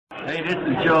Hey, this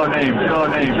is your name. And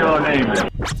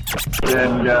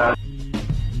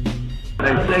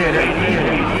they say it ain't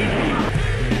easy.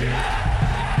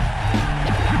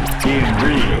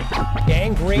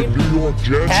 Gang Green The New York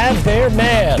Jets have their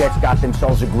man. Jets got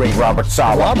themselves a great Robert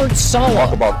Saleh.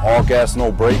 Talk about all gas, no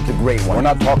break. A great one. We're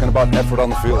not talking about effort on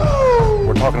the field.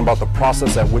 We're talking about the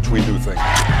process at which we do things.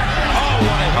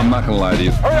 I'm not gonna lie to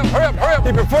you. Hurry up.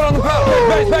 Keep your foot on the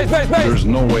pedal. Base. There's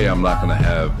no way I'm not gonna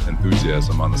have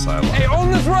enthusiasm on the sideline. Hey,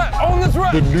 own this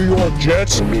rep. The New York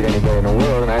Jets can beat anybody in the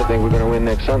world, and I think we're going to win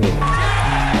next Sunday.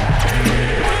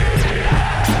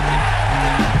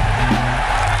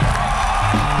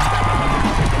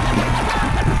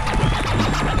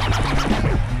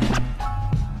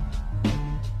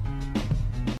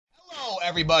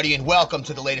 Everybody, and welcome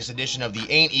to the latest edition of the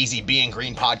Ain't Easy Being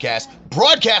Green podcast,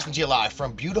 broadcasting to you live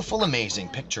from beautiful, amazing,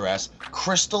 picturesque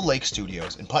Crystal Lake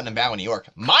Studios in Putnam Valley, New York.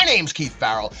 My name's Keith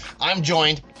Farrell. I'm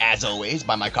joined, as always,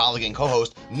 by my colleague and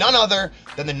co-host, none other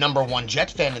than the number one Jet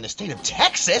fan in the state of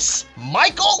Texas,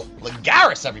 Michael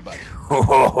Lagaris, everybody.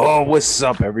 Oh, what's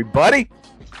up, everybody?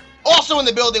 Also in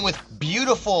the building with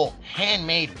beautiful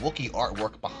handmade Wookiee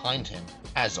artwork behind him,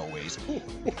 as always,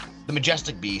 the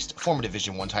majestic beast, former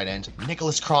Division I tight end,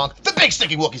 Nicholas Kronk, the big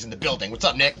sticky Wookiee's in the building. What's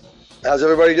up, Nick? How's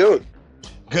everybody doing?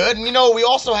 Good. And we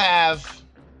also have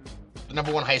the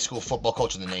number one high school football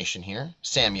coach in the nation here,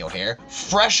 Sammy O'Hare,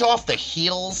 fresh off the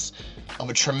heels of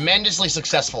a tremendously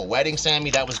successful wedding. Sammy,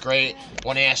 that was great.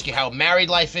 Want to ask you how married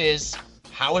life is.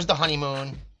 How is the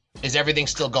honeymoon? Is everything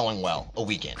still going well a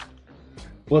weekend?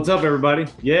 What's up, everybody?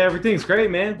 Yeah, everything's great,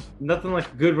 man. Nothing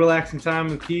like a good relaxing time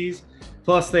in the Keys.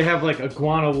 Plus, they have like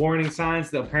iguana warning signs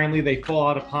that apparently they fall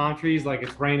out of palm trees like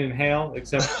it's rain and hail,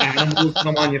 except animals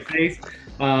come on your face.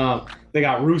 They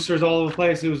got roosters all over the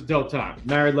place. It was a dope time.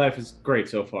 Married life is great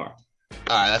so far.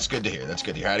 All right, that's good to hear. I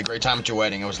had a great time at your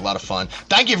wedding. It was a lot of fun.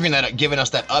 Thank you for giving us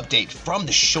that update from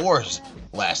the shores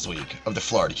last week of the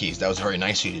Florida Keys. That was very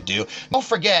nice of you to do. Don't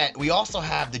forget, we also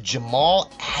have the Jamal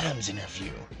Adams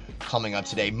interview coming up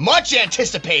today. Much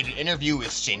anticipated interview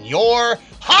with Senor.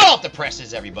 Hot off the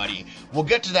presses, everybody. We'll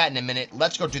get to that in a minute.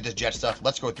 Let's go through this Jet stuff.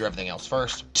 Let's go through everything else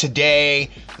first. Today,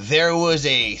 there was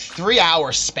a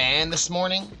 3-hour span this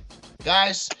morning,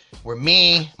 guys, where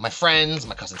me, my friends,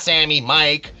 my cousin Sammy,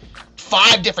 Mike,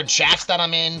 5 different chats that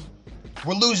I'm in,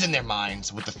 were losing their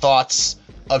minds with the thoughts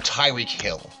of Tyreek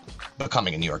Hill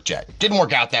becoming a New York Jet. Didn't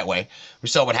work out that way. We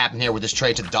saw what happened here with this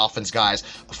trade to the Dolphins, guys.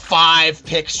 5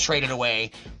 picks traded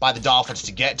away by the Dolphins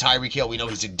to get Tyreek Hill. We know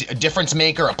he's a difference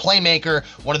maker, a playmaker,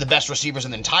 one of the best receivers in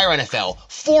the entire NFL.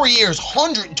 4 years,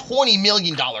 $120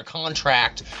 million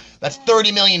contract. That's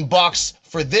 $30 million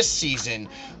for this season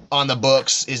on the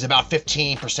books, is about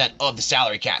 15% of the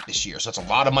salary cap this year. So that's a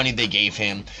lot of money they gave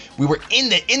him. We were in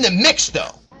the mix,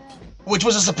 though, which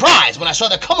was a surprise when I saw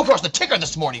that come across the ticker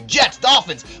this morning. Jets,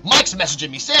 Dolphins, Mike's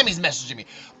messaging me, Sammy's messaging me.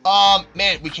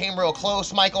 Man, we came real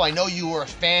close, Michael. I know you were a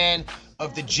fan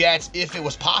of the Jets, if it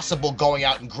was possible, going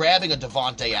out and grabbing a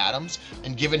Davante Adams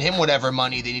and giving him whatever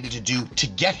money they needed to do to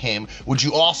get him. Would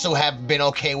you also have been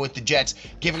okay with the Jets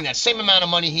giving that same amount of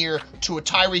money here to a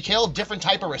Tyreek Hill, different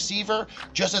type of receiver,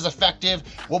 just as effective?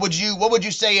 What would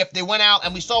you say if they went out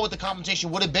and we saw what the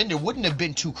compensation would have been? It wouldn't have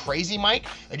been too crazy, Mike.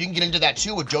 And you can get into that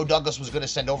too, what Joe Douglas was going to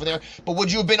send over there. But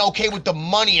would you have been okay with the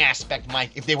money aspect,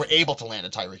 Mike, if they were able to land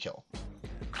a Tyreek Hill?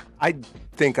 I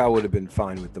think I would have been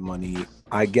fine with the money.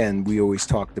 Again, we always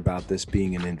talked about this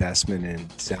being an investment in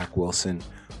Zach Wilson.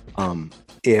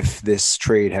 If this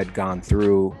trade had gone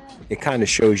through, it kind of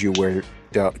shows you where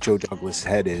Joe Douglas'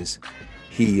 head is.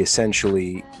 He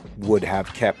essentially would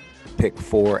have kept pick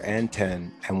 4 and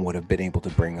 10 and would have been able to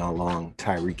bring along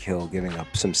Tyreek Hill, giving up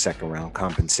some second round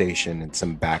compensation and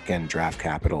some back end draft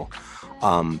capital.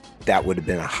 That would have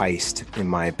been a heist, in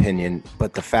my opinion.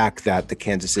 But the fact that the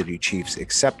Kansas City Chiefs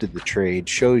accepted the trade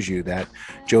shows you that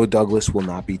Joe Douglas will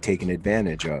not be taken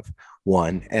advantage of,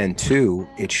 1. And 2,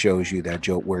 it shows you that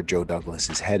where Joe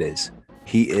Douglas's head is.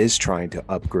 He is trying to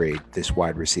upgrade this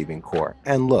wide receiving core.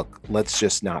 And look, let's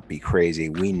just not be crazy.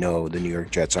 We know the New York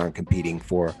Jets aren't competing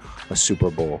for a Super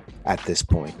Bowl at this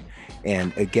point.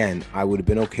 And again, I would have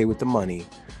been okay with the money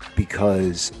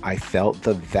because I felt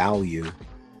the value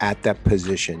at that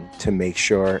position to make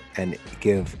sure and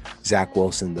give Zach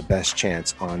Wilson the best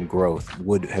chance on growth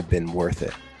would have been worth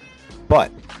it.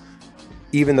 But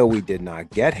even though we did not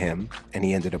get him and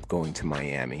he ended up going to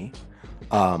Miami,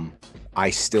 I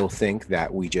still think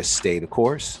that we just stay the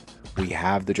course. We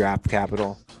have the draft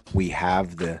capital. We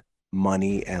have the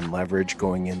money and leverage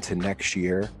going into next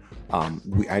year.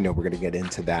 I know we're going to get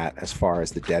into that as far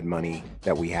as the dead money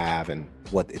that we have and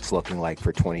what it's looking like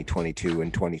for 2022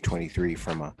 and 2023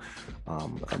 from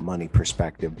a money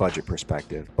perspective, budget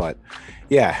perspective. But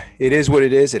yeah, it is what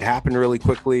it is. It happened really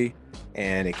quickly,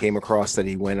 and it came across that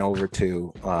he went over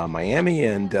to Miami,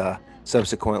 and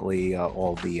subsequently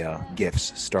all the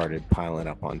gifts started piling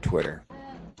up on Twitter.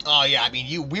 Oh yeah, I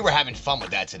mean, we were having fun with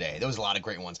that today. There was a lot of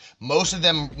great ones. Most of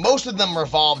them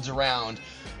revolved around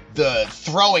the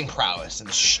throwing prowess and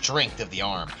the strength of the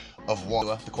arm of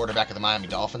Tua, the quarterback of the Miami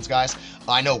Dolphins, guys.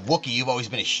 I know, Wookie, you've always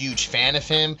been a huge fan of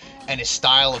him and his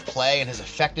style of play and his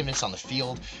effectiveness on the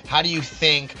field. How do you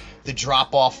think the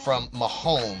drop-off from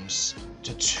Mahomes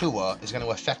to Tua is going to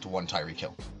affect one Tyreek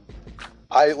Hill?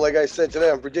 Like I said today,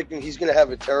 I'm predicting he's going to have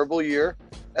a terrible year,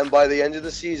 and by the end of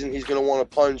the season, he's going to want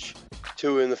to punch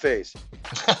Tua in the face.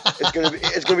 It's going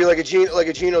to be like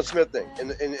a Geno Smith thing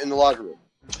in the locker room.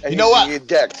 And you know what? Get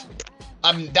decked.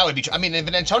 That would be true. I mean, if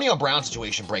an Antonio Brown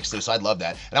situation breaks loose, I'd love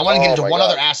that. And I want to get into one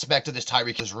other aspect of this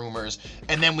Tyreek Hill's rumors,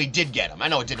 and then we did get him. I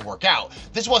know it didn't work out.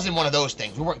 This wasn't one of those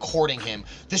things. We weren't courting him.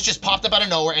 This just popped up out of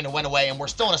nowhere and it went away, and we're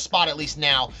still in a spot at least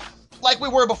now like we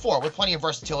were before, with plenty of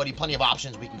versatility, plenty of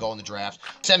options we can go in the draft.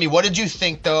 Sammy, what did you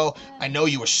think, though? I know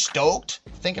you were stoked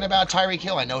thinking about Tyreek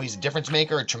Hill. I know he's a difference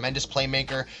maker, a tremendous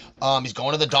playmaker. He's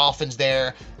going to the Dolphins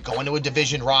there, going to a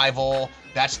division rival.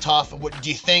 That's tough. What do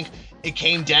you think it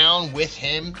came down with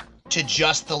him to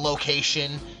just the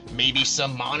location, maybe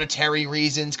some monetary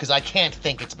reasons? Because I can't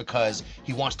think it's because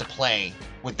he wants to play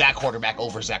with that quarterback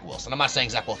over Zach Wilson. I'm not saying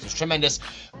Zach Wilson's tremendous,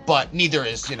 but neither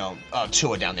is,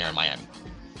 Tua down there in Miami.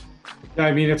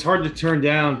 I mean, it's hard to turn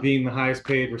down being the highest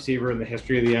paid receiver in the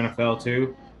history of the NFL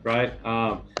too, right?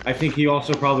 I think he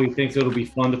also probably thinks it'll be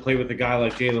fun to play with a guy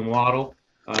like Jalen Waddle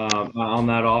on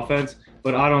that offense.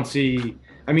 But I don't see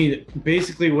 – I mean,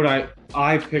 basically what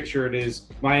I pictured is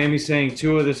Miami saying,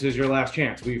 Tua, this is your last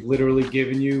chance. We've literally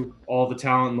given you all the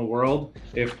talent in the world.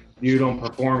 If you don't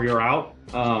perform, you're out.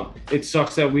 It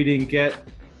sucks that we didn't get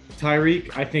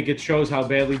Tyreek. I think it shows how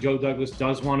badly Joe Douglas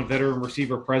does want a veteran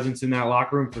receiver presence in that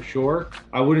locker room for sure.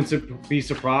 I wouldn't be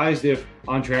surprised if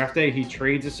on draft day he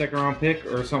trades a second-round pick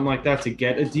or something like that to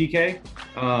get a DK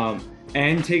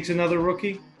and takes another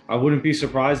rookie. I wouldn't be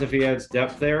surprised if he adds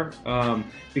depth there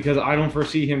because I don't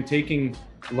foresee him taking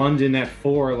London at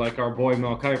 4 like our boy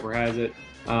Mel Kiper has it.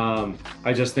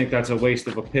 I just think that's a waste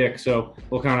of a pick. So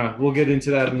we'll get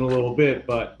into that in a little bit.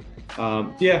 But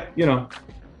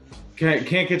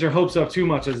can't get your hopes up too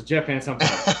much as a Jet fan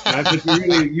sometimes. I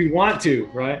think you want to,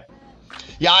 right?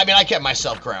 Yeah, I mean, I kept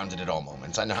myself grounded at all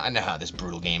moments. I know how this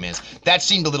brutal game is. That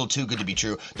seemed a little too good to be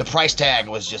true. The price tag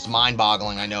was just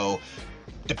mind-boggling. I know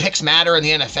the picks matter in the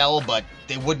NFL, but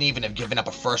they wouldn't even have given up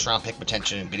a first-round pick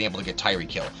potential and been able to get Tyreek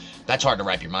Hill. That's hard to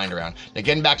wrap your mind around. Now,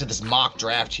 getting back to this mock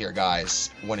draft here, guys,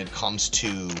 when it comes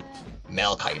to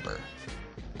Mel Kiper.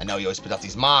 I know he always puts out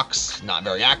these mocks, not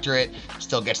very accurate,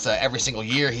 still gets to every single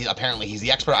year. He's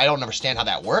the expert. I don't understand how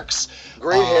that works.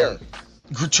 Great hair.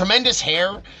 Tremendous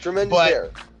hair. Tremendous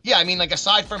hair. Yeah, I mean, like,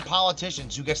 aside from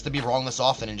politicians, who gets to be wrong this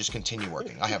often and just continue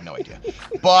working? I have no idea.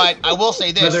 But I will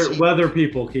say this. Weather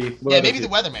people, Keith. Maybe the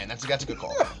weatherman. That's a good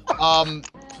call.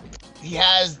 He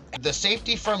has the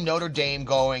safety from Notre Dame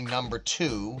going number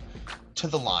 2 to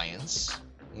the Lions,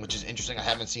 which is interesting. I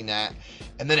haven't seen that.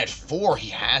 And then at 4,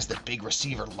 he has the big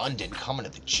receiver London coming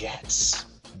to the Jets.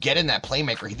 Getting that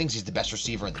playmaker. He thinks he's the best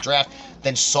receiver in the draft.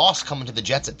 Then Sauce coming to the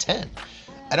Jets at 10.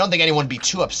 I don't think anyone would be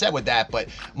too upset with that, but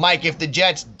Mike, if the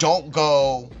Jets don't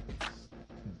go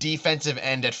defensive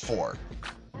end at 4,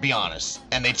 be honest,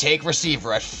 and they take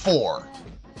receiver at 4,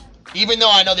 even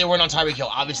though I know they weren't on Tyreek Hill,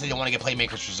 obviously they want to get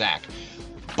playmakers for Zach,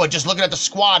 but just looking at the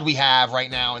squad we have right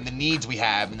now and the needs we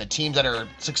have and the teams that are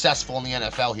successful in the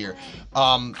NFL here,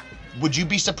 would you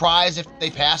be surprised if they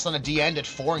pass on a D end at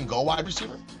 4 and go wide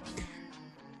receiver?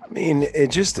 I mean, it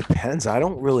just depends. I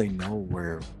don't really know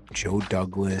where Joe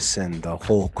Douglas and the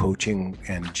whole coaching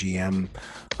and GM,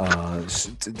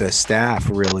 the staff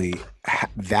really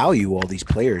value all these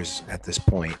players at this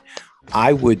point.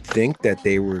 I would think that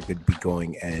they were going to be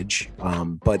going edge,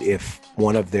 but if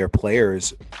one of their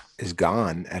players is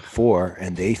gone at 4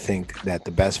 and they think that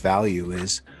the best value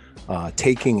is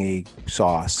taking a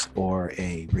Sauce or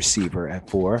a receiver at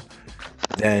 4,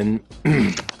 then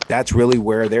that's really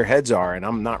where their heads are. And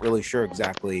I'm not really sure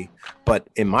exactly, but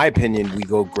in my opinion, we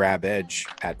go grab edge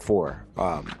at 4.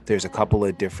 There's a couple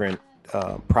of different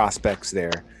prospects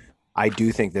there. I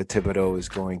do think that Thibodeau is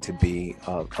going to be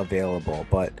available,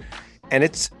 and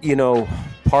it's,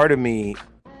 part of me,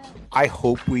 I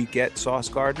hope we get Sauce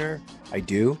Gardner. I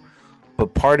do.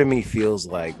 But part of me feels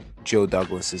like Joe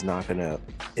Douglas is not going to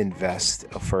invest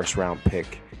a first round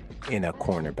pick in a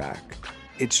cornerback.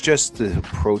 It's just the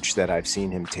approach that I've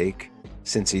seen him take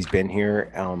since he's been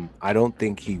here. I don't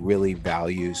think he really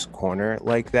values corner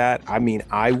like that. I mean,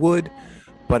 I would,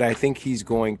 but I think he's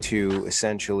going to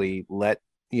essentially let,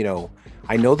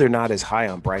 I know they're not as high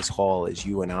on Bryce Hall as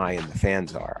you and I and the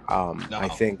fans are. No. I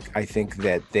think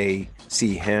that they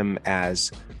see him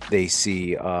as they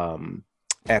see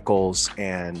Eccles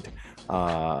and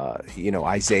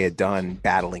Isaiah Dunn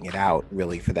battling it out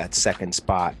really for that second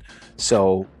spot.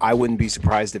 So I wouldn't be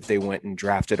surprised if they went and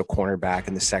drafted a cornerback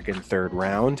in the second, third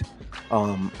round.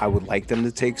 I would like them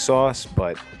to take Sauce,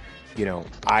 but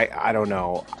I don't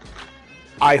know.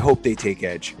 I hope they take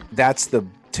edge. That's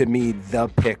to me the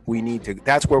pick we need to.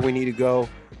 That's where we need to go.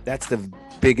 That's the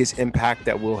biggest impact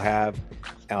that we'll have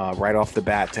right off the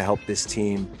bat to help this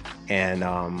team, and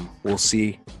we'll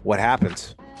see what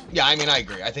happens. Yeah, I mean, I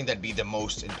agree. I think that'd be the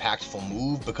most impactful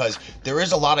move because there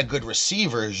is a lot of good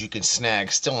receivers you can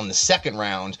snag still in the second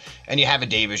round, and you have a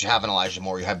Davis, you have an Elijah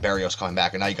Moore, you have Berrios coming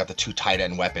back, and now you got the 2 tight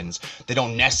end weapons. They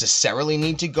don't necessarily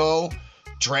need to go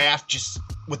draft just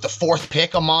with the 4th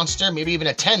pick a monster, maybe even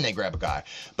at 10 they grab a guy.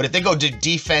 But if they go to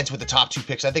defense with the top 2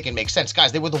 picks, I think it makes sense.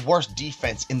 Guys, they were the worst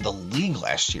defense in the league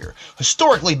last year.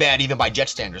 Historically bad even by Jet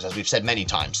standards, as we've said many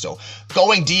times. So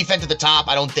going defense at the top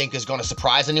I don't think is going to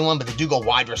surprise anyone, but they do go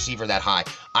wide receiver that high.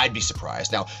 I'd be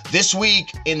surprised. Now, this week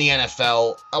in the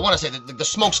NFL, I want to say that the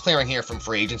smoke's clearing here from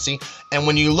free agency, and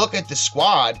when you look at the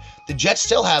squad, the Jets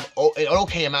still have an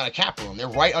okay amount of cap room. They're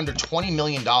right under $20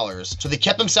 million, so they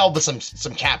kept themselves with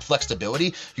some cap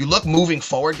flexibility. You look moving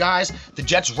forward, guys, the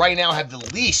Jets right now have the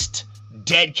least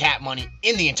dead cap money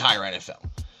in the entire NFL.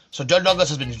 So Joe Douglas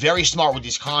has been very smart with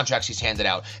these contracts he's handed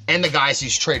out and the guys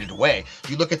he's traded away.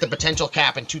 You look at the potential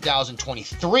cap in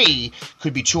 2023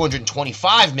 could be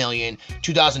 $225 million.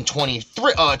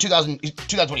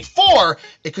 2024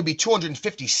 it could be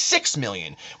 $256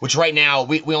 million, which right now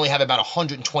we only have about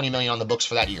 $120 million on the books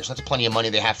for that year. So that's plenty of money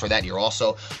they have for that year.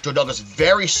 Also, Joe Douglas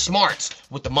very smart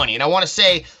with the money. And I want to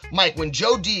say, Mike, when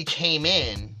Joe D came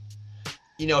in,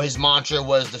 his mantra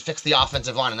was to fix the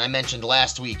offensive line. And I mentioned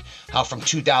last week how from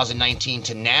 2019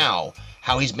 to now,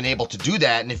 how he's been able to do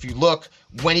that. And if you look,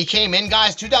 when he came in,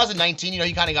 guys, 2019,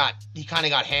 he kind of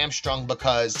got hamstrung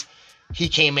because he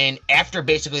came in after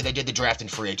basically they did the draft and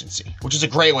free agency, which is a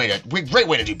great way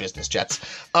to do business, Jets.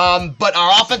 But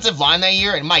our offensive line that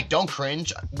year, and Mike, don't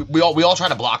cringe. We all try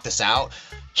to block this out.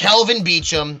 Kelvin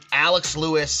Beachum, Alex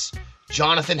Lewis,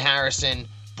 Jonathan Harrison,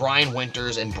 Brian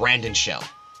Winters, and Brandon Shell.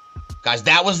 Guys,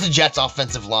 that was the Jets'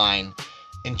 offensive line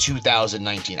in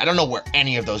 2019. I don't know where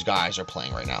any of those guys are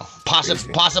playing right now.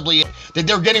 Possibly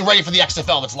they're getting ready for the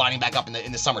XFL that's lining back up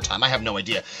in the summertime. I have no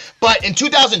idea. But in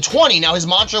 2020, now his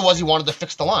mantra was he wanted to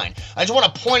fix the line. I just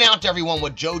want to point out to everyone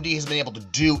what Joe D has been able to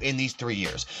do in these 3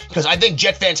 years, because I think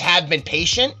Jet fans have been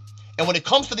patient. And when it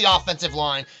comes to the offensive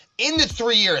line, in the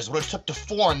 3 years, what it took to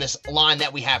form this line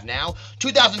that we have now,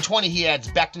 2020, he adds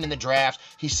Becton in the draft,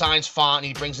 he signs Font, and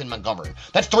he brings in Montgomery.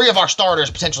 That's 3 of our starters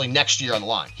potentially next year on the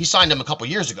line. He signed him a couple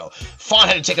years ago. Font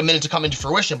had to take a minute to come into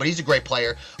fruition, but he's a great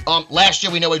player. Last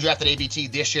year, we know he drafted ABT.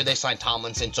 This year, they signed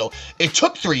Tomlinson. So it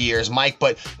took 3 years, Mike,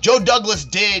 but Joe Douglas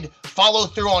did follow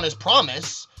through on his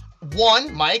promise.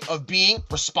 One, Mike, of being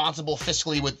responsible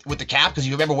fiscally with the cap, because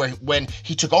you remember when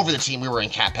he took over the team, we were in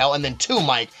cap hell. And then 2,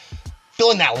 Mike,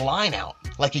 filling that line out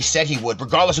like he said he would,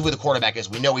 regardless of who the quarterback is.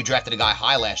 We know he drafted a guy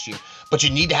high last year, but you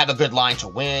need to have a good line to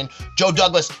win. Joe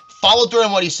Douglas followed through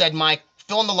on what he said, Mike,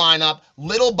 filling the lineup,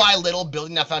 little by little,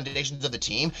 building that foundations of the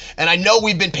team. And I know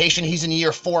we've been patient. He's in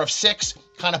year 4 of 6,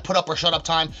 kind of put up or shut up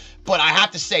time. But I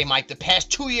have to say, Mike, the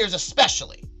past 2 years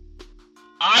especially,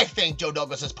 I think Joe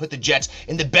Douglas has put the Jets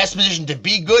in the best position to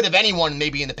be good of anyone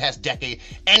maybe in the past decade,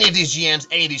 any of these GMs,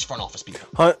 any of these front office people.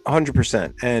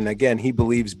 100%. And again, he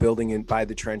believes building in by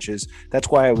the trenches. That's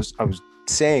why I was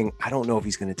saying I don't know if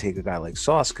he's going to take a guy like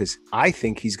Sauce, because I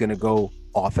think he's going to go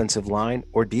offensive line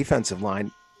or defensive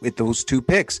line with those 2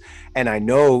 picks. And I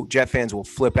know Jet fans will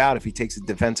flip out if he takes a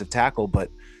defensive tackle, but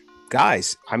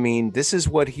guys, I mean, this is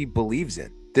what he believes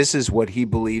in. This is what he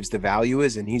believes the value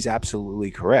is, and he's absolutely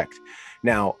correct.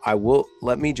 Now,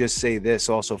 let me just say this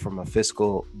also from a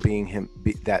fiscal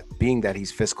that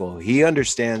he's fiscal, he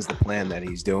understands the plan that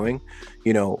he's doing.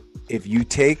 If you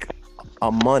take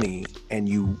a money and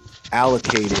you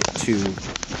allocate it to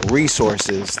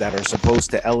resources that are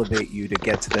supposed to elevate you to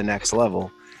get to the next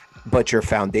level, but your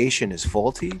foundation is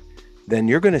faulty, then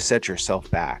you're going to set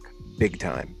yourself back big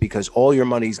time, because all your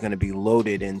money is going to be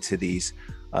loaded into these,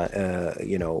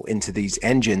 into these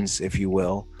engines, if you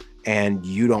will, and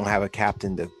you don't have a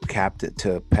captain to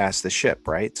pass the ship,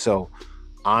 right? So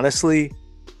honestly,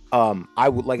 I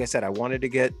wanted to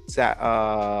get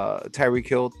Tyreek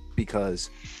Hill because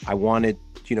I wanted,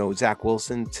 Zach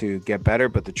Wilson to get better.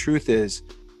 But the truth is,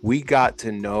 we got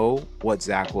to know what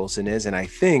Zach Wilson is. And I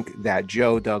think that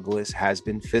Joe Douglas has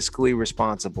been fiscally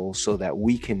responsible so that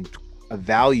we can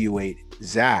evaluate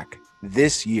Zach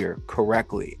this year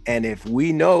correctly. And if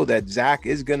we know that Zach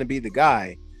is going to be the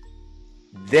guy,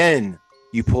 then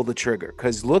you pull the trigger.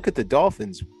 Because look at the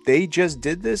Dolphins. They just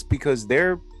did this because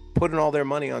they're putting all their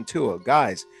money on Tua.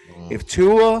 Guys, if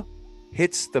Tua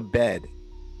hits the bed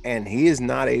and he is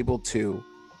not able to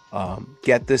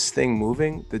get this thing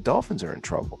moving, the Dolphins are in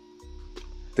trouble.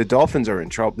 The Dolphins are in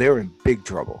trouble. They're in big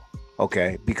trouble,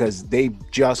 okay? Because they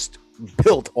just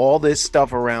built all this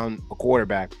stuff around a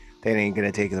quarterback that ain't going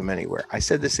to take them anywhere. I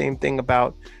said the same thing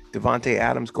about Devontae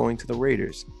Adams going to the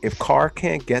Raiders. If Carr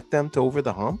can't get them to over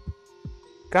the hump,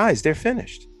 guys, they're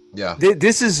finished. Yeah.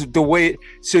 This is the way.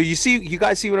 So you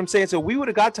guys see what I'm saying? So we would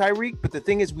have got Tyreek, but the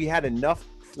thing is we had enough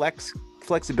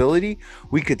flexibility.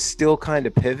 We could still kind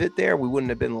of pivot there. We wouldn't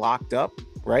have been locked up,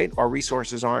 right? Our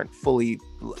resources aren't fully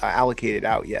allocated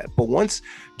out yet. But once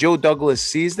Joe Douglas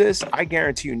sees this, I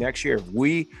guarantee you next year, if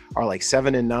we are like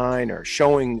 7-9 or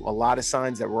showing a lot of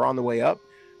signs that we're on the way up,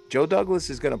 Joe Douglas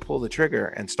is going to pull the trigger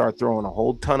and start throwing a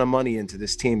whole ton of money into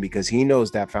this team because he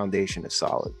knows that foundation is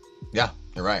solid. Yeah,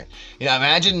 you're right.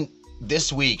 Imagine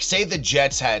this week, say the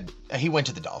Jets he went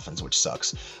to the Dolphins, which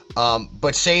sucks.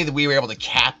 But say that we were able to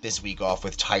cap this week off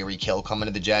with Tyreek Hill coming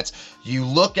to the Jets. You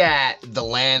look at the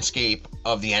landscape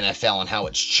of the NFL and how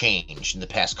it's changed in the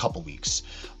past couple weeks.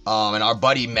 And our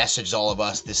buddy messaged all of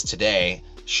us this today.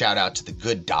 Shout out to the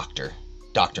good doctor,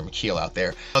 Dr. McKeel out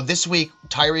there. This week,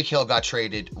 Tyreek Hill got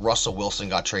traded. Russell Wilson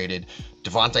got traded.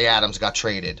 Devontae Adams got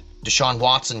traded. Deshaun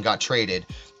Watson got traded.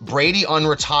 Brady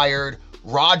unretired.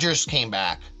 Rodgers came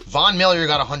back. Von Miller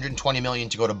got $120 million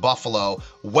to go to Buffalo.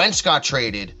 Wentz got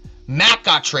traded. Matt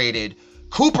got traded.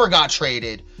 Cooper got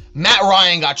traded. Matt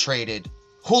Ryan got traded.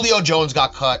 Julio Jones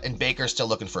got cut, and Baker's still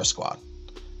looking for a squad.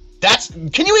 Guys, the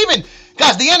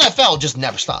NFL just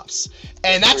never stops.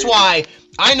 And that's why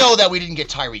I know that we didn't get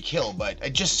Tyreek Hill, but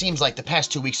it just seems like the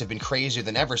past 2 weeks have been crazier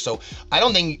than ever. So I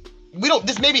don't think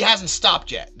this maybe hasn't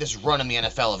stopped yet, this run in the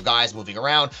NFL of guys moving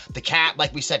around. The cap,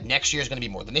 like we said, next year is going to be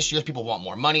more than this year. People want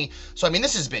more money. So, I mean,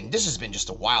 this has been just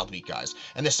a wild week, guys.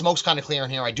 And the smoke's kind of clearing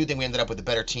here. I do think we ended up with a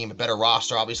better team, a better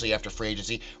roster, obviously, after free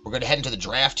agency. We're going to head into the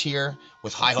draft here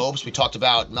with high hopes. We talked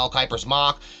about Mel Kiper's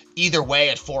mock. Either way,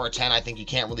 at 4 or 10, I think you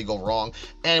can't really go wrong.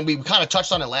 And we kind of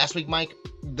touched on it last week, Mike.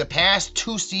 The past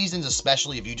 2 seasons,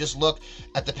 especially if you just look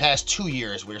at the past 2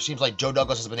 years, where it seems like Joe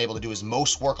Douglas has been able to do his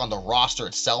most work on the roster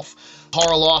itself.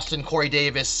 Carl Austin, Corey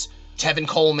Davis, Tevin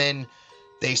Coleman.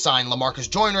 They signed LaMarcus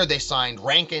Joyner. They signed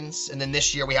Rankins. And then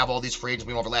this year we have all these free agents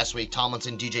we went over last week.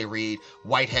 Tomlinson, DJ Reed,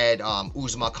 Whitehead,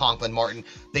 Uzma, Conklin, Martin.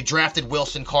 They drafted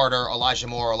Wilson, Carter, Elijah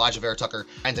Moore, Elijah Vera Tucker,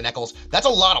 Brandon Eccles. That's a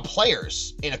lot of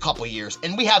players in a couple of years.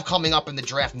 And we have coming up in the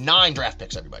draft 9 draft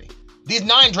picks, everybody. These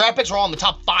 9 draft picks are all in the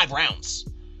top 5 rounds.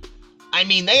 I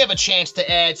mean, they have a chance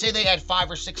to add, say they had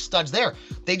 5 or 6 studs there.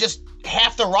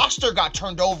 Half the roster got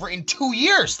turned over in 2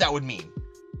 years, that would mean.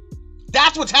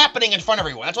 That's what's happening in front of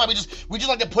everyone. That's why we just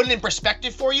like to put it in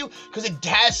perspective for you, because it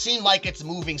has seemed like it's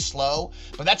moving slow.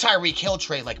 But that Tyreek Hill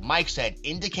trade, like Mike said,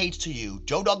 indicates to you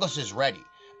Joe Douglas is ready.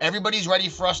 Everybody's ready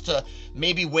for us to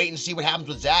maybe wait and see what happens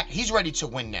with Zach. He's ready to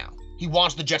win now. He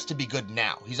wants the Jets to be good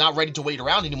now. He's not ready to wait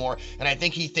around anymore, and I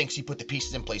think he thinks he put the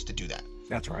pieces in place to do that.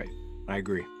 That's right. I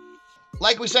agree.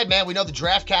 Like we said, man, we know the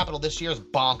draft capital this year is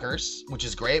bonkers, which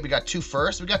is great. We got 2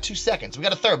 firsts, we got 2 seconds, we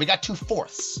got a third, we got 2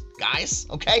 fourths, guys,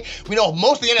 okay? We know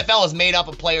most of the NFL is made up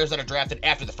of players that are drafted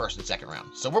after the 1st and 2nd round.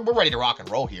 So we're ready to rock and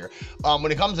roll here.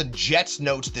 When it comes to Jets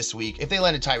notes this week, if they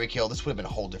landed Tyreek Hill, this would have been a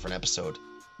whole different episode.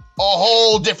 A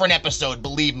whole different episode,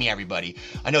 believe me, everybody.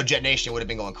 I know Jet Nation would have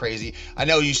been going crazy. I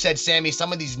know you said, Sammy,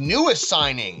 some of these newest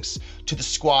signings to the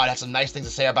squad had some nice things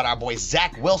to say about our boy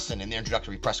Zach Wilson in their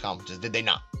introductory press conferences, did they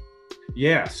not?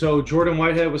 Yeah, so Jordan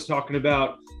Whitehead was talking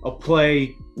about a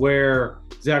play where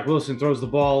Zach Wilson throws the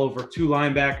ball over 2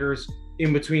 linebackers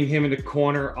in between him and the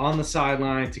corner on the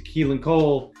sideline to Keelan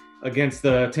Cole against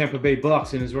the Tampa Bay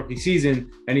Bucks in his rookie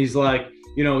season. And he's like,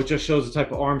 it just shows the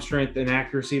type of arm strength and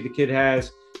accuracy the kid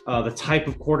has, the type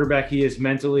of quarterback he is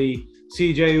mentally.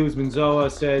 CJ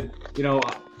Uzmanzoa said,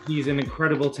 he's an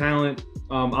incredible talent.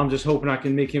 I'm just hoping I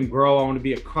can make him grow. I want to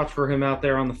be a crutch for him out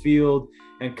there on the field.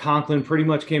 And Conklin pretty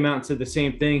much came out and said the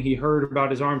same thing. He heard about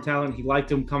his arm talent. He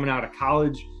liked him coming out of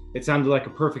college. It sounded like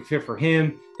a perfect fit for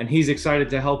him, and he's excited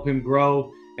to help him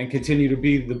grow and continue to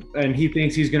be and he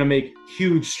thinks he's going to make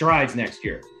huge strides next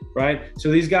year, right?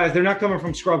 So these guys, they're not coming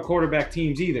from scrub quarterback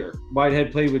teams either.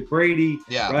 Whitehead played with Brady,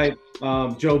 right?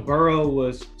 Joe Burrow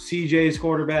was CJ's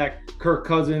quarterback. Kirk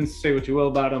Cousins, say what you will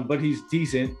about him, but he's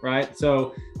decent, right?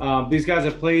 So these guys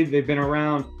have played, they've been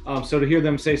around. So to hear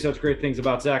them say such great things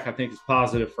about Zach, I think is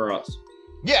positive for us.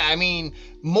 Yeah, I mean,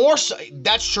 more so,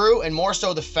 that's true, and more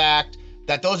so the fact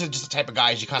that those are just the type of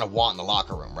guys you kind of want in the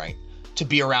locker room, right? To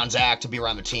be around Zach, to be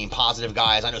around the team, positive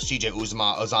guys. I know CJ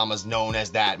Uzomah's known as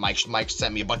that. Mike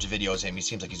sent me a bunch of videos of him. He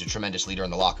seems like he's a tremendous leader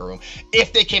in the locker room.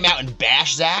 If they came out and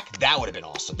bashed Zach, that would have been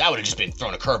awesome. That would have just been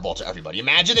throwing a curveball to everybody.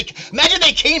 Imagine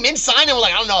they came in, signed, and were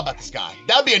like, I don't know about this guy.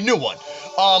 That would be a new one.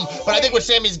 But I think what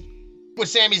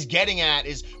Sammy's getting at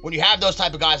is when you have those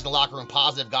type of guys in the locker room,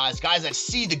 positive guys that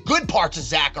see the good parts of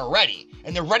Zach already,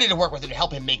 and they're ready to work with him to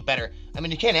help him make better. I mean,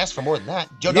 you can't ask for more than that.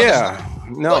 Joe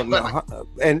No.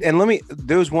 And let me,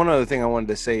 there was one other thing I wanted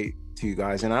to say to you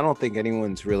guys, and I don't think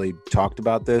anyone's really talked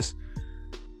about this.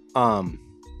 And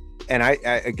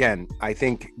I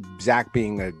think Zach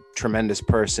being a tremendous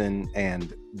person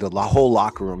and the whole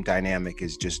locker room dynamic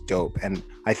is just dope. And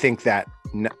I think that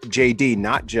JD,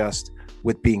 not just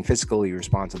with being fiscally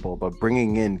responsible, but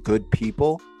bringing in good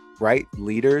people, right?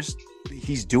 Leaders,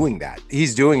 he's doing that.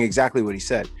 He's doing exactly what he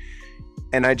said.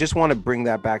 And I just want to bring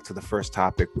that back to the first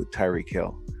topic with Tyreek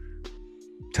Hill.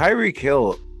 Tyreek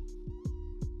Hill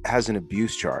has an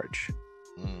abuse charge.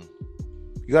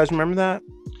 You guys remember that?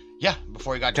 Yeah,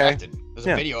 before he got drafted. There's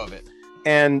a video of it.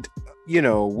 And, you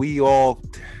know,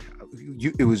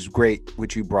 it was great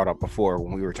what you brought up before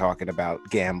when we were talking about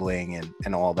gambling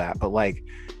and all that. But, like,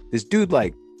 this dude,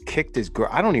 like, kicked his girl.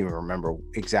 I don't even remember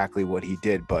exactly what he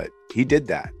did, but he did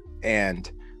that. And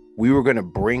we were going to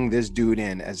bring this dude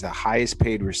in as the highest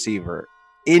paid receiver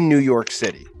in New York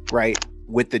City, right?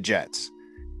 With the Jets.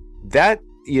 That,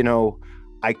 you know,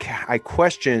 I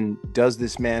question, does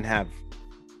this man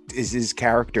is his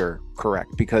character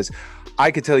correct? Because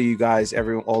I could tell you guys,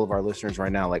 all of our listeners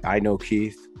right now, like, I know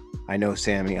Keith, I know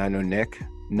Sammy, I know Nick,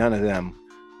 none of them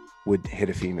would hit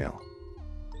a female.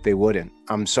 They wouldn't.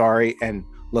 I'm sorry. And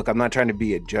look, I'm not trying to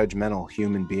be a judgmental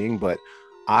human being, but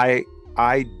I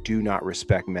do not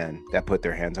respect men that put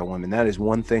their hands on women. That is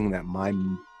one thing that my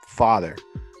father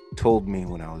told me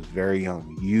when I was very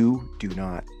young. You do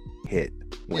not hit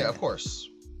women. Yeah, of course.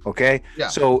 Okay? Yeah.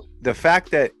 So the fact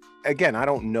that, again, I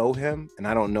don't know him and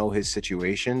I don't know his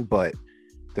situation, but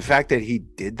the fact that he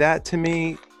did that to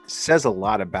me says a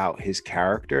lot about his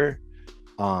character.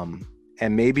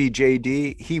 And maybe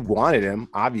JD, he wanted him,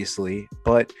 obviously,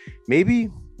 but maybe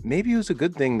it was a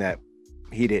good thing that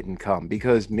he didn't come,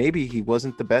 because maybe he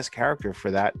wasn't the best character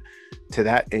for that,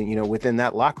 and, you know, within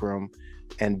that locker room,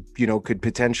 and, you know, could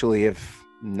potentially have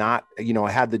not, you know,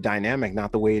 had the dynamic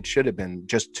not the way it should have been.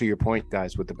 Just to your point,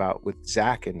 guys, with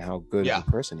Zach and how good of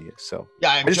a person he is. So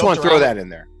I just want to throw that in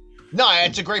there. No,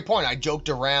 it's a great point. I joked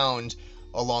around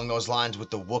along those lines with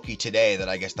the Wookiee today that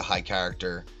I guess the high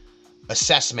character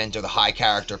assessment or the high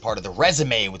character part of the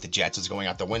resume with the Jets is going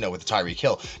out the window with Tyreek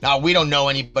Hill. Now, we don't know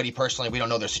anybody personally. We don't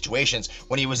know their situations.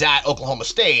 When he was at Oklahoma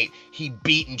State, he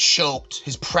beat and choked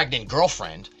his pregnant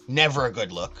girlfriend. Never a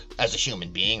good look as a human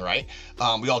being, right?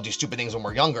 We all do stupid things when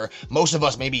we're younger. Most of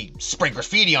us maybe spray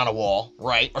graffiti on a wall,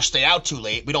 right? Or stay out too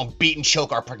late. We don't beat and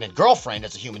choke our pregnant girlfriend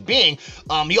as a human being.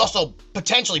 He also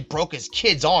potentially broke his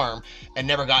kid's arm and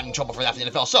never got in trouble for that for the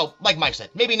NFL. So, like Mike said,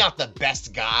 maybe not the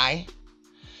best guy.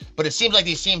 But it seems like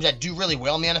these teams that do really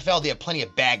well in the NFL, they have plenty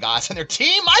of bad guys on their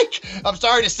team, Mike. I'm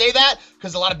sorry to say that,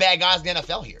 because a lot of bad guys in the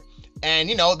NFL here. And,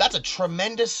 you know, that's a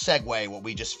tremendous segue, what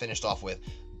we just finished off with.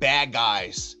 Bad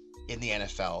guys in the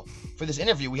NFL. For this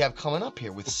interview we have coming up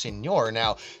here with Senor.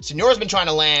 Now, Senor's been trying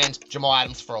to land Jamal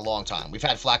Adams for a long time. We've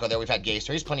had Flacco there. We've had Gase.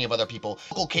 There's plenty of other people.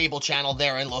 Local cable channel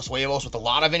there in Los Huevos with a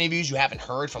lot of interviews you haven't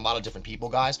heard from a lot of different people,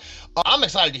 guys. I'm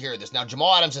excited to hear this. Now,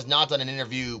 Jamal Adams has not done an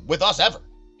interview with us ever.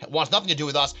 Wants nothing to do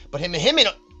with us, but him and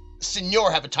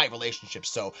Senor have a tight relationship.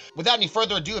 So without any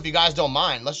further ado, if you guys don't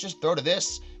mind, let's just throw to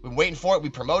this. We've been waiting for it. We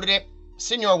promoted it.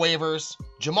 Senor waivers,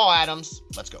 Jamal Adams.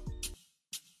 Let's go.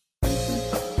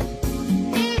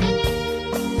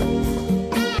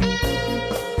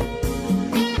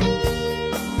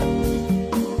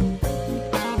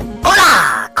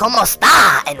 Hola, ¿cómo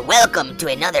está? And welcome to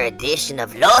another edition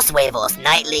of Los Huevos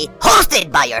Nightly,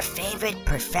 hosted by your favorite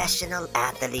professional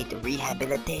athlete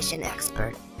rehabilitation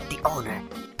expert, the owner,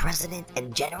 president,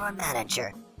 and general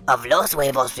manager of Los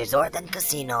Huevos Resort and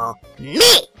Casino,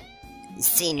 me!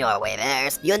 Senor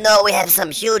Waivers. You know we have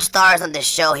some huge stars on the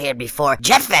show here before.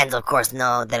 Jet fans, of course,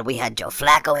 know that we had Joe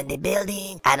Flacco in the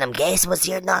building. Adam Gase was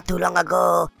here not too long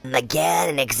ago. Miguel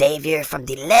and Xavier from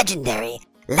the legendary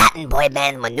Latin boy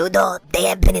band Menudo, they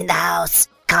have been in the house.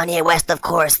 Kanye West, of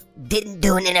course, didn't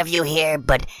do an interview here,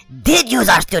 but did use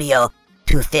our studio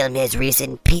to film his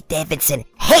recent Pete Davidson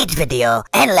hate video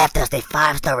and left us a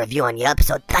 5-star review on Yelp,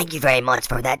 so thank you very much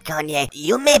for that, Kanye.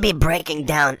 You may be breaking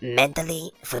down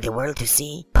mentally for the world to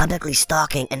see, publicly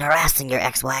stalking and harassing your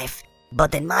ex-wife,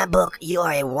 but in my book, you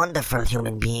are a wonderful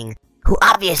human being who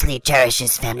obviously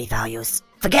cherishes family values.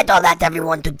 Forget all that,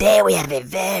 everyone. Today we have a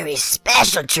very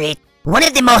special treat. One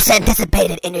of the most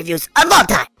anticipated interviews of all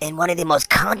time, and one of the most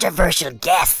controversial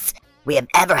guests we have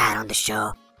ever had on the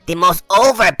show. The most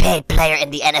overpaid player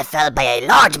in the NFL by a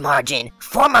large margin,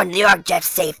 former New York Jets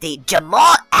safety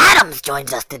Jamal Adams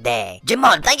joins us today.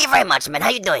 Jamal, thank you very much, man. How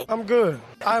you doing? I'm good.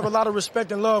 I have a lot of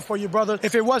respect and love for you, brother.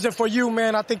 If it wasn't for you,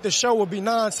 man, I think the show would be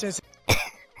nonsense.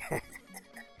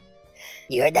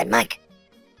 You heard that, Mike?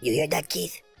 You heard that,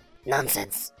 Keith?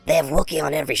 Nonsense. They have Wookiee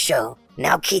on every show.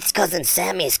 Now Keith's cousin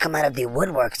Sammy has come out of the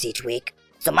woodworks each week,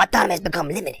 so my time has become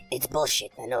limited. It's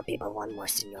bullshit. I know people want more,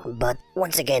 senor. But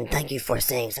once again, thank you for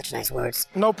saying such nice words.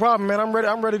 No problem, man.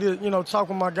 I'm ready to, talk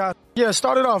with my guy. Yeah,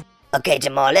 start it off. Okay,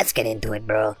 Jamal, let's get into it,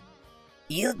 bro.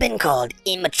 You've been called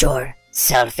immature,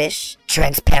 selfish,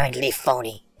 transparently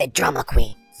phony, a drama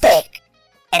queen, fake,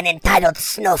 an entitled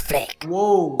snowflake,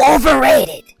 Whoa.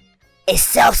 overrated, a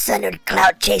self-centered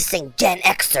clout-chasing Gen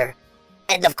Xer,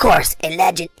 and of course, a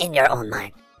legend in your own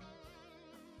mind.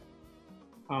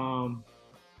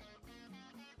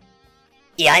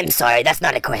 Yeah, I'm sorry, that's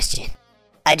not a question.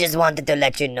 I just wanted to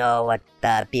let you know what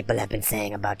people have been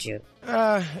saying about you.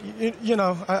 That's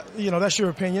your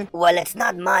opinion. Well, it's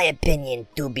not my opinion,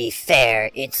 to be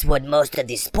fair. It's what most of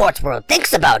the sports world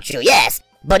thinks about you, yes,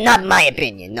 but not my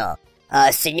opinion, no.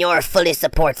 Senor fully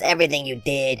supports everything you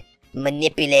did,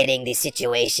 manipulating the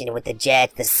situation with the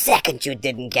Jets the second you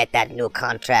didn't get that new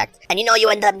contract. And you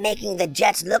end up making the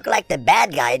Jets look like the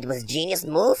bad guy. It was a genius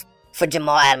move for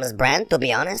Jamal Adams' brand, to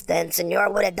be honest, and Senor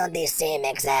would have done the same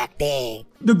exact thing.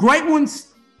 The great ones,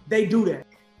 they do that.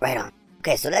 Right on.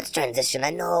 Okay, so let's transition.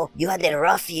 I know you had a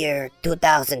rough year,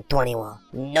 2021.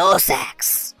 No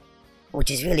sacks,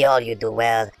 which is really all you do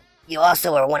well. You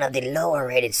also were one of the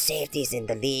lower-rated safeties in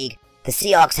the league. The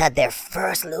Seahawks had their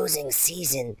first losing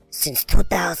season since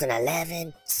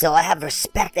 2011, so I have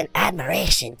respect and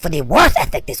admiration for the work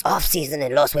ethic this offseason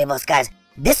in Los Huevos, guys.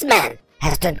 This man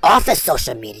has turned off his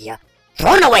social media,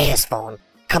 thrown away his phone,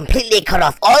 completely cut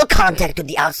off all contact to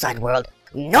the outside world,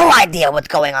 no idea what's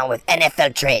going on with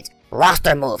NFL trades,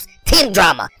 roster moves, team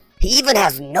drama. He even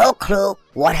has no clue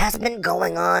what has been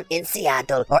going on in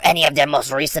Seattle or any of their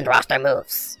most recent roster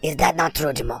moves. Is that not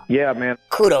true, Jamal? Yeah, man.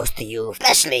 Kudos to you,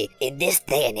 especially in this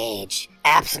day and age.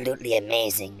 Absolutely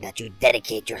amazing that you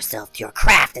dedicate yourself to your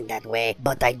craft in that way.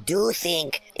 But I do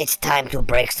think it's time to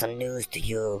break some news to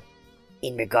you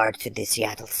in regards to the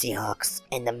Seattle Seahawks.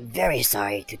 And I'm very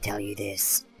sorry to tell you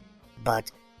this,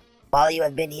 but while you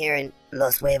have been here in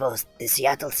Los Huevos, the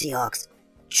Seattle Seahawks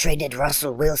traded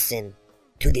Russell Wilson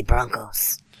to the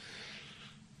Broncos.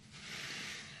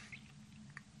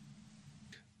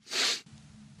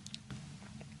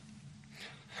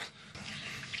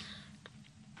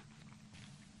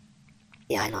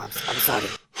 Yeah, I know. I'm sorry.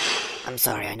 I'm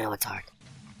sorry. I know it's hard.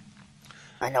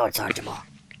 I know it's hard, Jamal.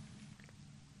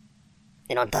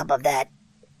 And on top of that,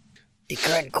 the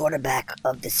current quarterback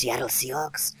of the Seattle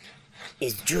Seahawks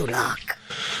is Drew Lock.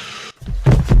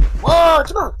 Whoa,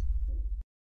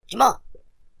 Jamal!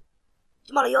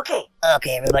 Jamal, are you okay?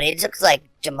 Okay, everybody, it looks like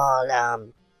Jamal,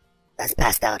 has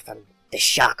passed out from the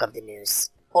shock of the news.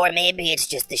 Or maybe it's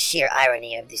just the sheer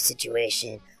irony of the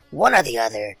situation. One or the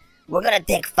other. We're gonna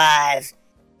take 5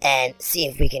 and see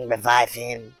if we can revive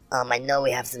him. I know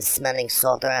we have some smelling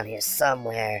salt around here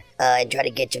somewhere, and try to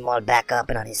get Jamal back up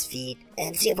and on his feet,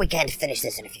 and see if we can finish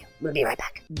this interview. We'll be right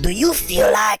back. Do you feel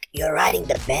like you're riding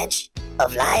the bench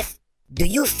of life? Do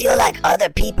you feel like other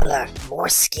people are more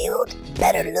skilled,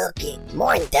 better looking,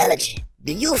 more intelligent?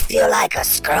 Do you feel like a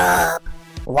scrub?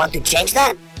 Want to change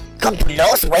that? Come to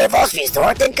Los Huevos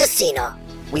Resort and Casino.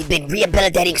 We've been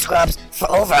rehabilitating scrubs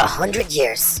for over 100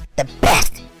 years. The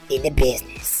best in the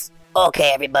business.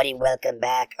 Okay, everybody, welcome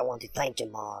back. I want to thank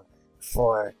Jamal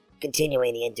for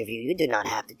continuing the interview. You do not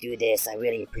have to do this. I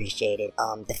really appreciate it.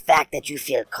 The fact that you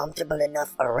feel comfortable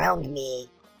enough around me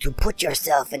to put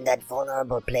yourself in that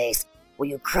vulnerable place where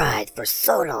you cried for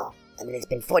so long. I mean, it's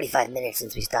been 45 minutes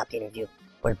since we stopped the interview.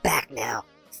 We're back now.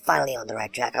 Finally on the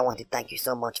right track. I want to thank you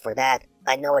so much for that.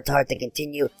 I know it's hard to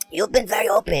continue. You've been very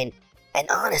open and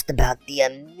honest about the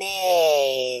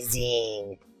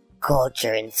amazing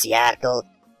culture in Seattle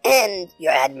and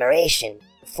your admiration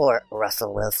for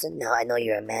Russell Wilson. Now, I know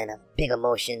you're a man of big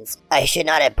emotions. I should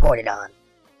not have poured it on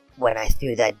when I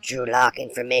threw that Drew Lock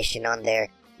information on there.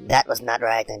 That was not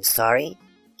right. I'm sorry.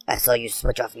 I saw you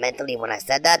switch off mentally when I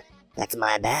said that. That's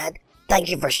my bad. Thank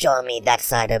you for showing me that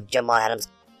side of Jamal Adams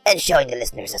and showing the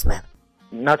listeners as well.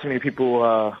 Not too many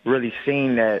people really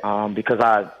seen that because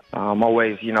I'm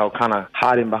always, kind of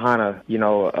hiding behind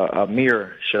a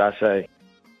mirror, should I say.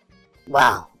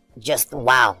 Wow. Just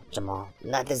wow, Jamal.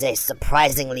 That is a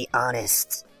surprisingly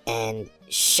honest and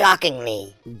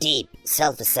shockingly deep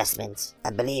self-assessment.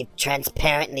 I believe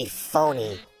transparently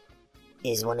phony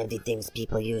is one of the things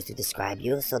people use to describe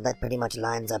you, so that pretty much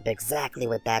lines up exactly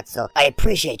with that. So I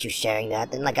appreciate you sharing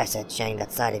that, and like I said, sharing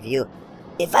that side of you.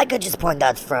 If I could just point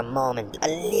out for a moment a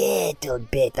little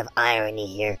bit of irony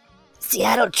here.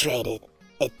 Seattle traded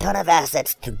a ton of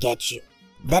assets to get you.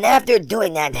 Then after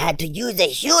doing that, had to use a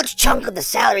huge chunk of the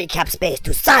salary cap space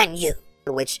to sign you,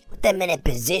 which put them in a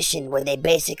position where they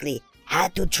basically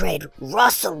had to trade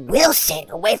Russell Wilson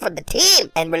away from the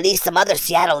team and release some other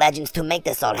Seattle legends to make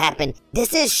this all happen.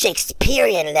 This is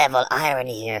Shakespearean level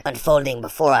irony here unfolding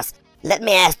before us. Let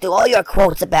me ask, do all your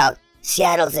quotes about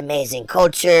Seattle's amazing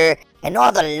culture and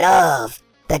all the love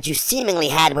that you seemingly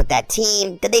had with that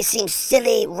team, do they seem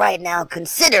silly right now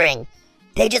considering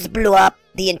they just blew up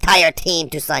the entire team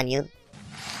to sign you?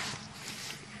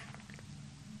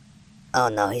 Oh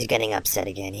no, he's getting upset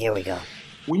again. Here we go.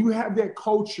 When you have that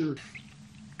culture,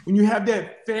 when you have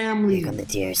that family. Here come the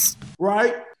tears.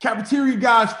 Right? Cafeteria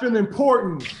guys feel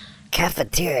important.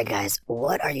 Cafeteria guys,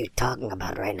 what are you talking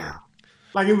about right now?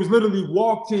 Like it was literally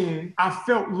walked in, I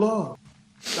felt love.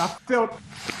 I felt...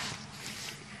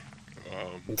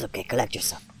 It's okay, collect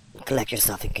yourself. Collect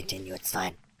yourself and continue, it's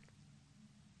fine.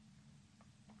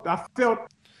 I felt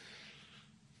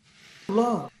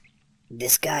love.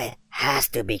 This guy has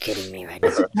to be kidding me right now.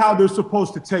 This is how they're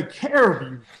supposed to take care of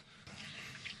you.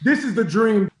 This is the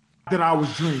dream that I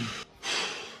was dreaming.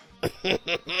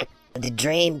 The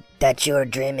dream that you're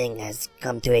dreaming has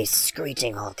come to a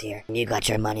screeching halt here. You got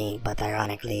your money, but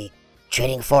ironically,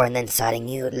 trading for and then signing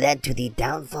you led to the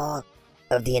downfall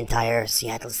of the entire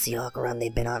Seattle Seahawks run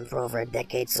they've been on for over a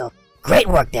decade, so great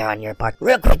work there on your part.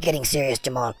 Real quick, getting serious,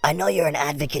 Jamal. I know you're an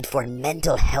advocate for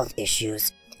mental health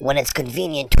issues when it's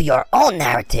convenient to your own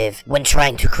narrative when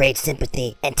trying to create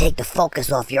sympathy and take the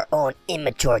focus off your own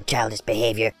immature childish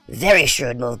behavior. Very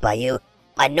shrewd move by you.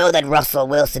 I know that Russell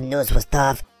Wilson news was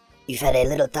tough. You've had a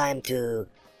little time to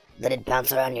let it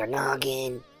bounce around your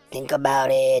noggin, think about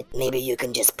it. Maybe you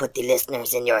can just put the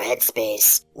listeners in your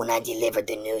headspace when I delivered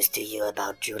the news to you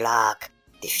about Drew Lock,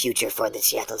 the future for the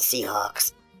Seattle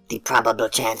Seahawks, the probable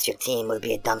chance your team will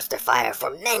be a dumpster fire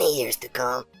for many years to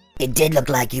come. It did look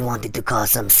like you wanted to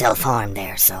cause some self-harm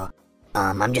there, so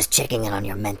I'm just checking in on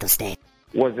your mental state.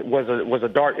 It was a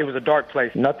dark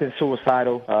place. Nothing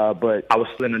suicidal, but I was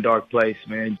still in a dark place,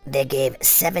 man. They gave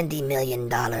 $70 million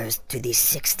to the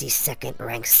 62nd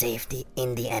ranked safety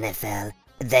in the NFL,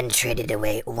 then traded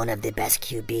away one of the best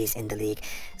QBs in the league.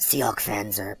 Seahawks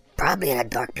fans are probably in a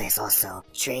dark place also.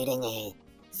 Trading a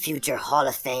future Hall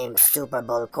of Fame Super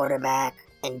Bowl quarterback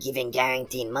and giving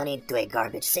guaranteed money to a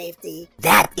garbage safety.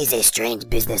 That is a strange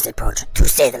business approach, to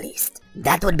say the least.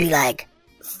 That would be like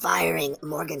firing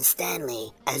Morgan Stanley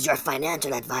as your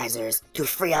financial advisors to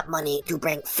free up money to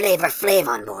bring Flavor Flav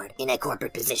on board in a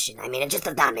corporate position. I mean, it just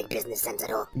does not make business sense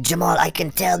at all. Jamal, I can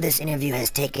tell this interview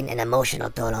has taken an emotional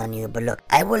toll on you, but look,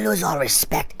 I will lose all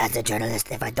respect as a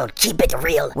journalist if I don't keep it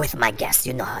real with my guests.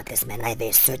 You know how it is, man. I have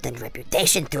a certain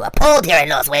reputation to uphold here in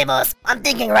Los Huevos. I'm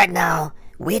thinking right now,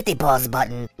 we hit the pause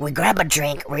button, we grab a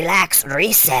drink, relax,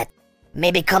 reset,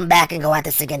 maybe come back and go at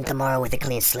this again tomorrow with a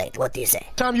clean slate. What do you say?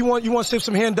 Time you want to sip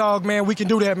some hen dog, man, we can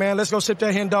do that, man. Let's go sip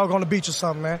that hen dog on the beach or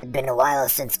something, man. It's been a while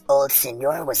since old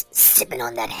Senor was sipping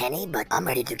on that Henny, but I'm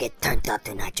ready to get turned up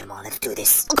tonight, Jamal. Let's do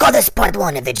this. We'll call this part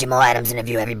 1 of the Jamal Adams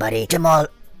interview, everybody. Jamal,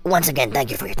 once again, thank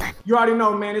you for your time. You already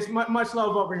know, man. It's much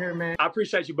love over here, man. I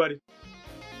appreciate you, buddy.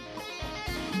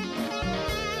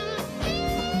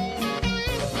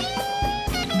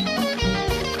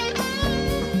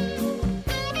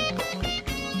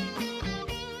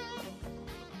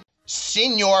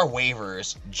 Senior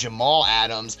waivers, Jamal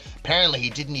Adams. Apparently he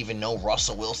didn't even know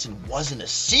Russell Wilson wasn't a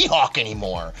Seahawk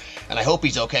anymore. And I hope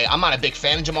he's okay. I'm not a big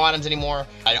fan of Jamal Adams anymore.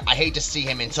 I hate to see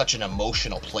him in such an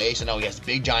emotional place. I know he has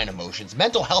big, giant emotions.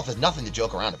 Mental health is nothing to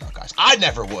joke around about, guys. I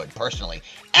never would, personally,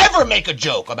 ever make a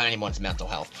joke about anyone's mental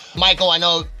health. Michael, I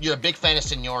know you're a big fan of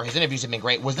Senior. His interviews have been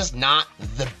great. Was this not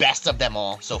the best of them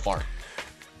all so far?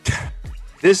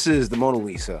 This is the Mona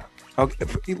Lisa.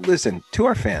 Okay, listen, to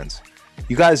our fans,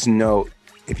 you guys know,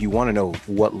 if you want to know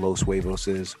what Los Huevos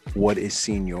is, what is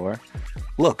Senior,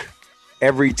 look,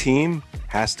 every team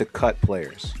has to cut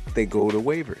players. They go to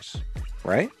waivers,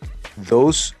 right?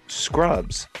 Those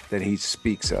scrubs that he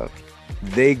speaks of,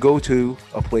 they go to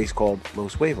a place called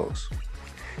Los Huevos.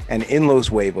 And in Los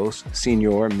Huevos,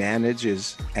 Senor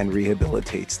manages and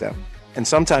rehabilitates them. And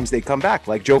sometimes they come back,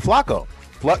 like Joe Flacco.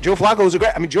 Joe Flacco is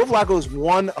Joe Flacco is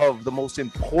one of the most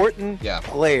important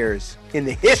players in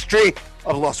the history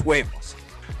of Los Huevos.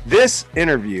 This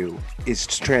interview is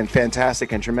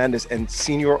fantastic and tremendous, and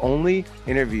Senor only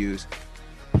interviews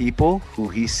people who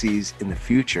he sees in the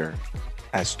future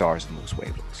as stars in Los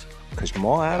Huevos. Because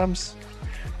Jamal Adams,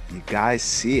 you guys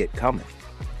see it coming.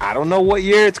 I don't know what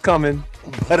year it's coming,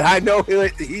 but I know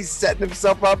he's setting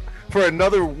himself up for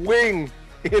another wing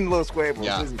in Los Huevos.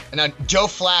 Yeah. And now Joe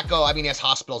Flacco, he has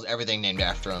hospitals, everything named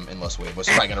after him in Los Huevos.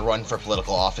 He's probably going to run for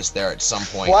political office there at some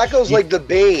point. Flacco's like the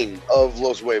bane of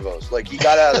Los Huevos. Like, he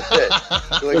got out of the pit.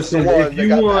 Like, Listen,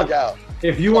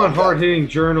 if you want hard-hitting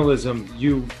journalism,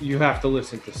 you have to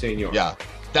listen to Senor. Yeah.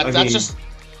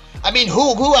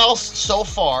 Who else so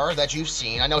far that you've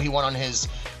seen? I know he went on his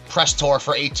press tour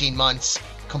for 18 months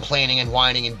complaining and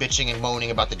whining and bitching and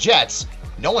moaning about the Jets.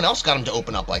 No one else got him to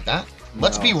open up like that.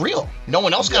 Let's be real. No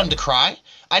one else got him to cry.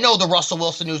 I know the Russell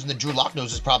Wilson news and the Drew Lock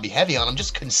news is probably heavy on him,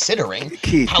 just considering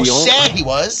how sad he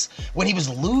was when he was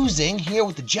losing here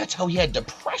with the Jets, how he had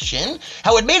depression,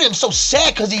 how it made him so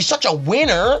sad because he's such a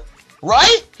winner,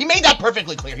 right? He made that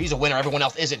perfectly clear. He's a winner. Everyone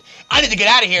else isn't. I need to get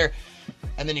out of here.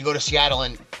 And then you go to Seattle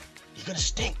and you're going to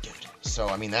stink, dude.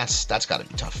 So, that's got to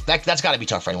be tough. That's got to be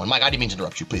tough for anyone. Mike, I didn't mean to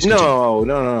interrupt you. Please continue.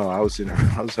 No. I was going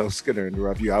to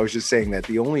interrupt you. I was just saying that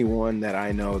the only one that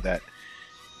I know that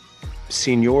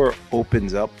Senor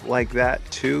opens up like that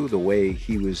too, the way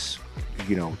he was,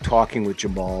 talking with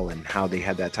Jamal and how they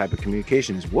had that type of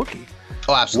communication is Wookie.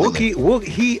 Oh, absolutely.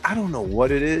 Wookie, I don't know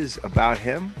what it is about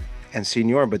him and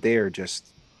Senor, but they are just,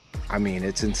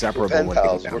 it's inseparable when they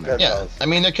go down there. Yeah,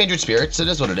 they're kindred spirits. It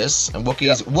is what it is. And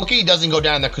Wookie doesn't go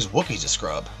down there because Wookie's a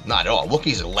scrub. Not at all.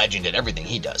 Wookie's a legend at everything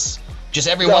he does. Just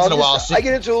every once in a while. I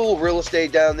get into a little real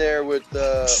estate down there with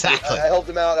exactly. I helped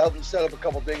him out. I helped him set up a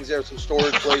couple things there, some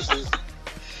storage places.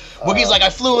 Wookie's like, I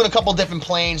flew in a couple different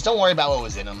planes. Don't worry about what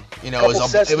was in them.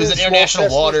 It was in international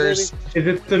waters.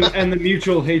 And the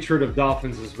mutual hatred of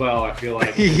dolphins as well, I feel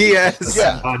like. Yes.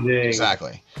 Yeah,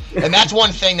 exactly. And that's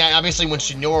one thing that obviously when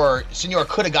Senor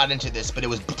could have got into this, but it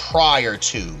was prior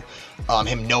to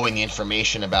him knowing the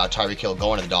information about Tyreek Hill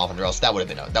going to the Dolphins, or else that would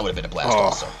have been a blast.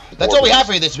 Also, that's all we have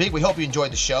for you this week. We hope you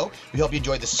enjoyed the show. We hope you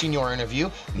enjoyed the Senor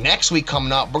interview. Next week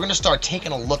coming up, we're going to start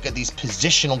taking a look at these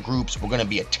positional groups we're going to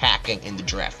be attacking in the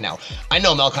draft. Now, I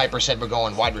know Mel Kiper said we're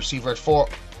going wide receiver at 4.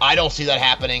 I don't see that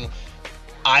happening.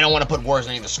 I don't want to put words in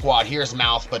any of the squad. Here's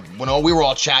mouth, but when we were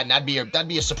all chatting, that'd be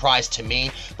a surprise to me.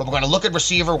 But we're going to look at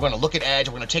receiver, we're going to look at edge,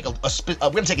 we're going to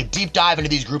take a deep dive into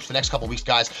these groups the next couple weeks,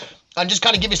 guys, and just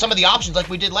kind of give you some of the options like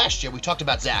we did last year. We talked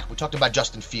about Zach, we talked about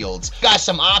Justin Fields. Guys,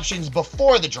 some options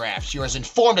before the draft. You're as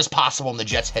informed as possible when the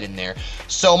Jets head in there.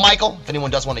 So, Michael, if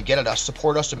anyone does want to get at us,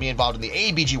 support us, and be involved in the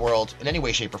AEBG world in any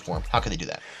way, shape, or form, how can they do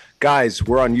that? Guys,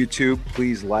 we're on YouTube.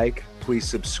 Please please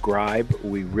subscribe.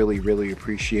 We really, really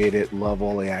appreciate it. Love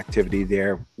all the activity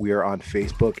there. We are on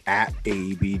Facebook at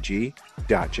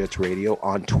AEBG.JetsRadio,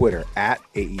 on Twitter at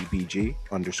AEBG_NYJ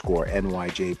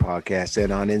podcast,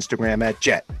 and on Instagram at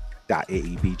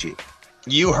Jet.AEBG.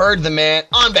 You heard the man.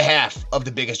 On behalf of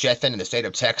the biggest Jet fan in the state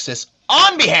of Texas,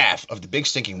 on behalf of the big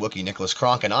stinking Wookie Nicholas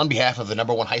Kronk, and on behalf of the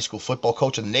 #1 high school football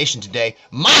coach of the nation today,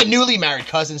 my newly married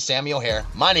cousin Sammy O'Hare,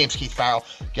 my name's Keith Farrell.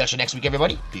 Catch you next week,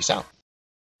 everybody. Peace out.